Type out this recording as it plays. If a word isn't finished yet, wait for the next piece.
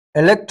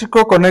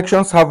Electrical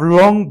connections have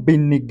long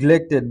been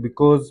neglected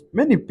because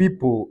many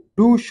people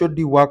do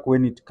shoddy work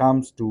when it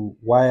comes to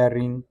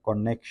wiring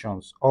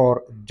connections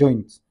or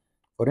joints.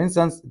 For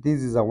instance,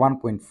 this is a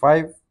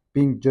 1.5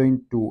 being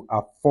joined to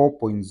a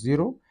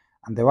 4.0,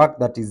 and the work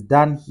that is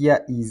done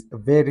here is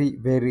very,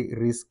 very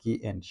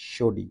risky and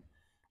shoddy.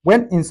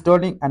 When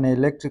installing an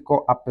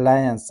electrical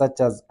appliance such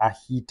as a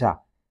heater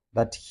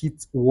that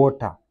heats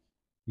water,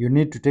 you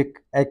need to take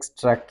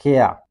extra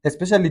care,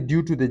 especially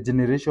due to the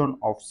generation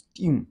of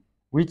steam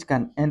which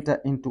can enter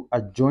into a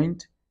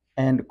joint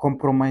and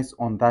compromise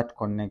on that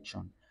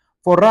connection.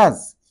 For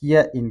us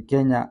here in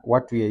Kenya,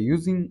 what we are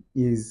using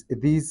is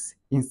this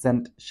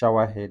instant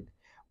shower head.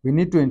 We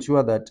need to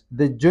ensure that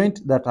the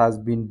joint that has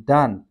been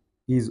done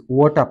is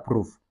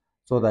waterproof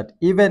so that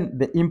even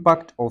the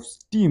impact of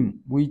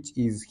steam, which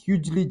is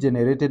hugely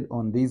generated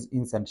on this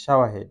instant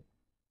shower head,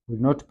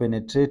 will not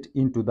penetrate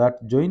into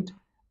that joint,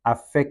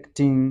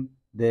 affecting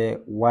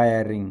the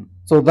wiring.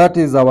 So that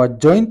is our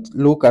joint.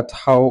 Look at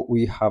how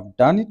we have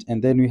done it,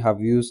 and then we have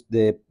used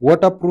the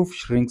waterproof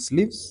shrink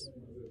sleeves.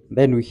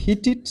 Then we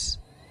heat it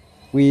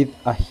with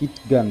a heat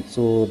gun,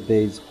 so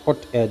there is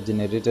hot air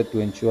generated to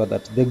ensure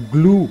that the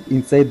glue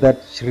inside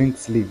that shrink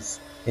sleeves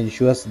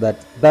ensures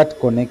that that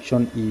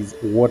connection is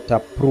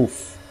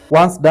waterproof.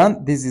 Once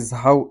done, this is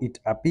how it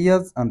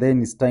appears, and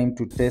then it's time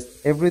to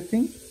test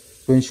everything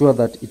to ensure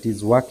that it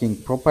is working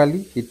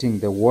properly, hitting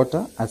the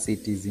water as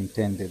it is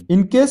intended.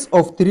 In case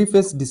of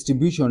three-phase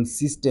distribution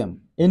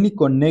system, any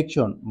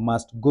connection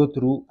must go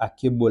through a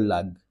cable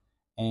lug,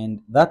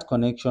 and that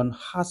connection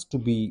has to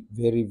be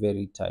very,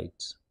 very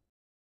tight.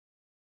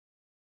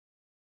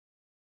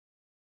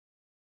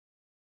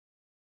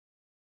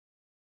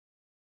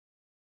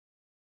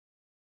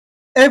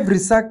 Every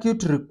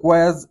circuit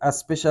requires a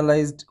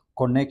specialized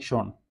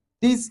connection.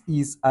 This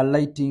is a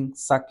lighting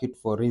circuit,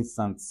 for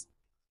instance.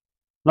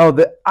 Now,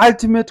 the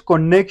ultimate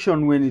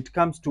connection when it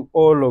comes to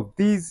all of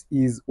these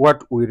is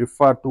what we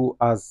refer to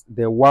as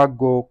the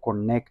WGO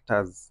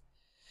connectors.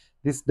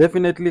 This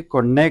definitely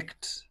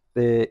connects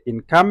the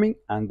incoming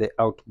and the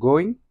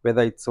outgoing,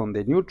 whether it's on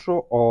the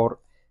neutral or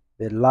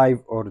the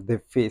live or the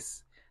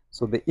phase.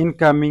 So the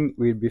incoming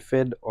will be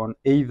fed on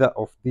either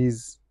of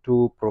these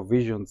two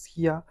provisions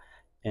here,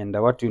 and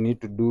what you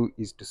need to do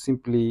is to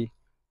simply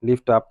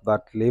lift up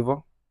that lever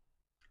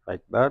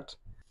like that.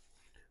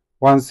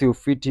 Once you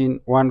fit in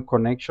one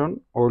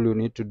connection, all you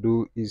need to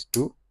do is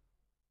to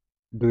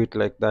do it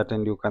like that,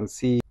 and you can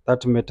see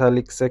that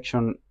metallic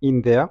section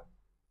in there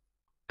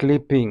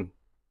clipping.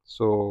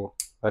 So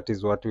that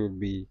is what will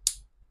be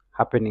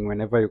happening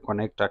whenever you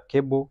connect a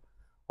cable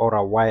or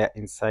a wire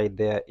inside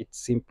there. It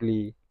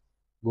simply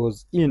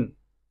goes in.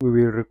 We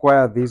will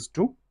require these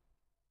two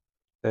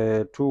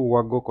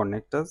WGO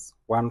connectors,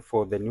 one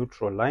for the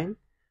neutral line,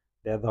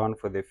 the other one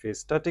for the phase.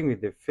 Starting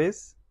with the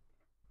phase,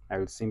 I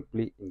will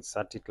simply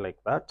insert it like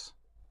that,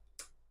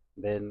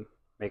 then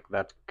make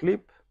that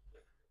clip,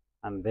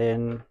 and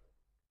then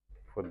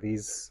for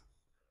this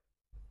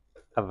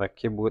other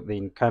cable, the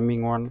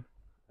incoming one,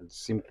 I'll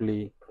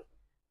simply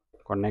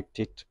connect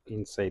it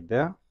inside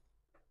there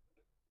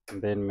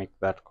and then make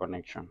that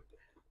connection.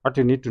 What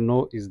you need to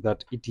know is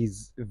that it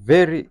is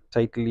very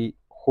tightly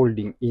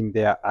holding in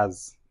there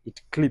as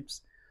it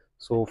clips.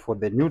 So for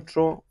the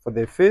neutral, for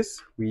the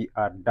phase, we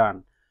are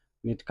done.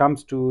 When it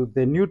comes to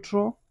the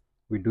neutral,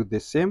 we do the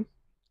same.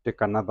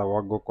 Take another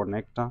WGO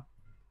connector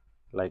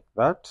like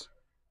that,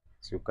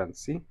 as you can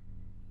see.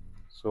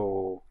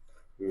 So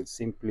we'll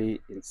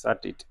simply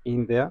insert it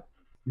in there,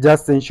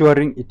 just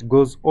ensuring it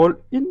goes all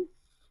in,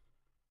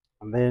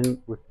 and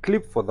then we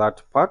clip for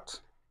that part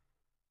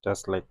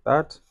just like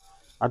that.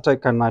 What I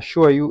can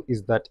assure you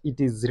is that it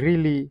is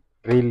really,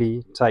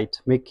 really tight,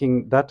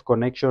 making that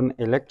connection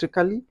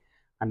electrically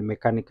and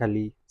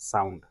mechanically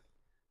sound.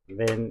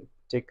 Then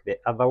take the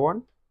other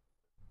one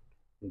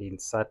and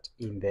insert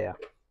in there.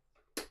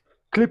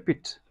 Clip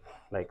it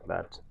like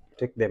that.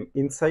 Take them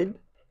inside,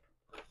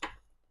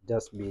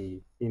 just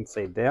be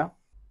inside there.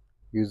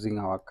 Using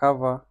our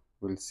cover,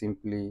 we'll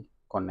simply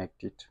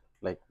connect it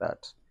like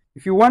that.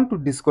 If you want to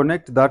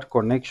disconnect that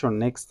connection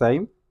next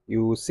time,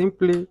 you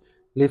simply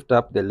lift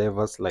up the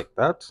levers like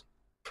that.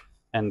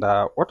 And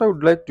what I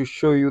would like to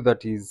show you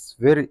that is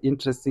very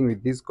interesting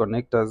with these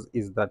connectors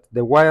is that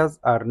the wires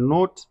are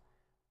not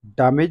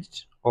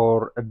damaged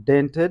or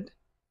dented.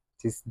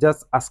 It is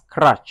just a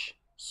scratch,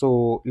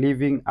 so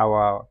leaving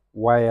our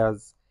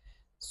wires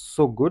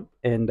so good.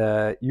 And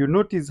you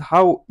notice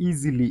how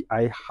easily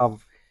I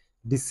have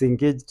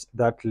disengaged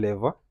that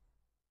lever,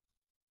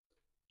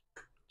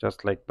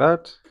 just like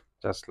that,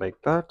 just like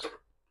that.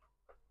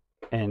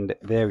 And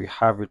there we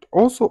have it.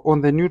 Also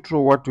on the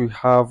neutral, what we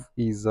have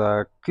is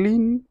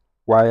clean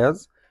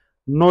wires,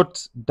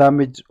 not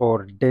damaged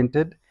or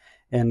dented.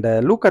 And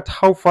look at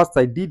how fast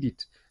I did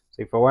it.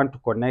 So if I want to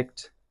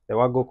connect the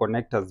WGO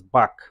connectors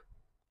back,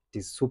 it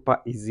is super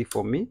easy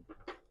for me.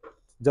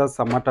 Just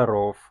a matter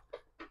of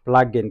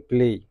plug and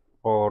play,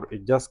 or you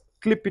just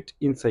clip it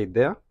inside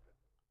there,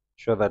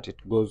 sure that it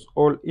goes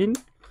all in,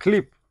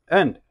 clip,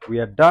 and we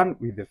are done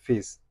with the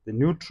phase. The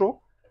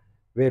neutral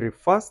very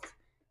fast.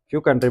 If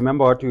you can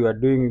remember what we were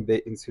doing with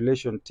the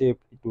insulation tape,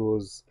 it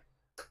was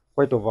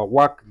quite of a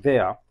work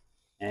there,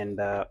 and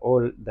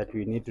all that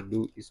we need to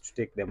do is to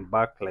take them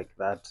back like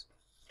that,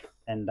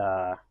 and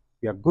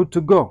we are good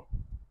to go.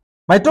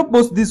 My top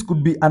boss, this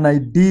could be an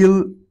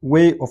ideal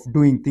way of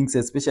doing things,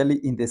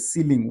 especially in the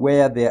ceiling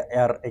where there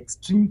are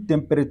extreme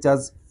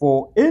temperatures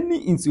for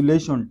any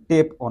insulation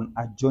tape on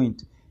a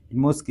joint. In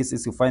most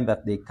cases, you find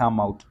that they come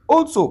out.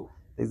 Also,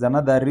 there's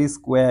another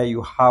risk where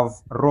you have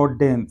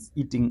rodents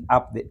eating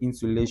up the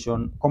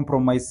insulation,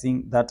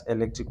 compromising that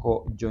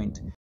electrical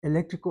joint.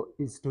 Electrical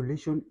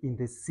installation in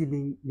the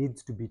ceiling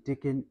needs to be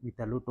taken with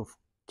a lot of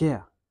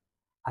care.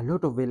 A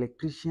lot of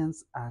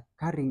electricians are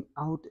carrying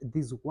out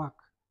this work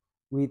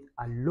with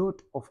a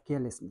lot of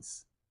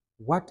carelessness.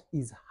 What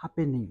is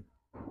happening?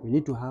 We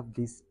need to have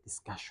this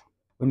discussion.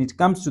 When it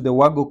comes to the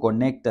WGO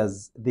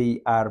connectors,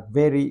 they are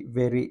very,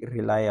 very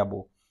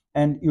reliable.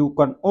 And you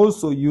can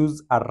also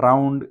use a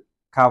round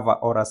cover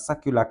or a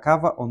circular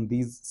cover on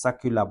this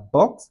circular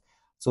box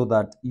so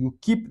that you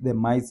keep the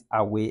mice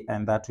away,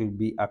 and that will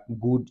be a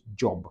good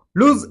job.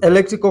 Loose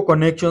electrical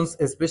connections,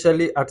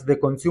 especially at the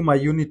consumer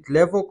unit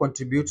level,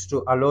 contribute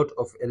to a lot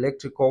of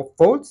electrical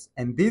faults,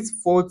 and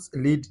these faults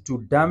lead to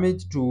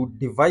damage to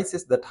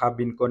devices that have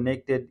been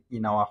connected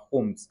in our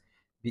homes,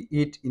 be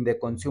it in the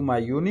consumer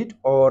unit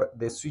or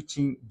the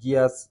switching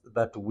gears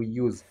that we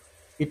use.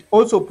 It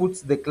also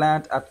puts the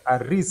client at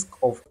a risk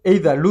of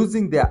either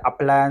losing their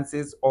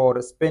appliances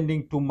or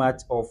spending too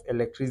much of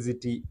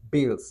electricity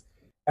bills.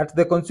 At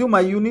the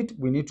consumer unit,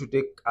 we need to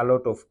take a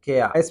lot of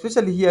care.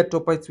 Especially here at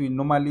Topites, we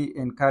normally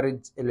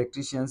encourage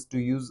electricians to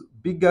use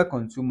bigger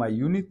consumer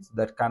units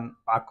that can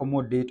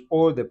accommodate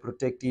all the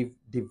protective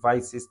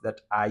devices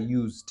that are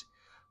used,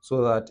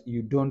 so that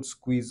you don't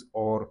squeeze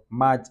or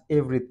merge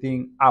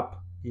everything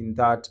up in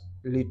that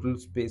little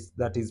space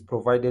that is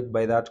provided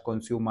by that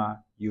consumer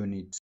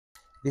unit.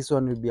 This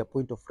one will be a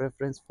point of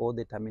reference for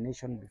the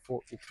termination before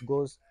it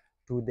goes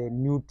to the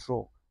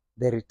neutral,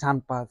 the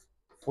return path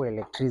for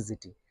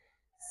electricity.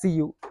 See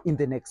you in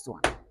the next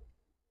one.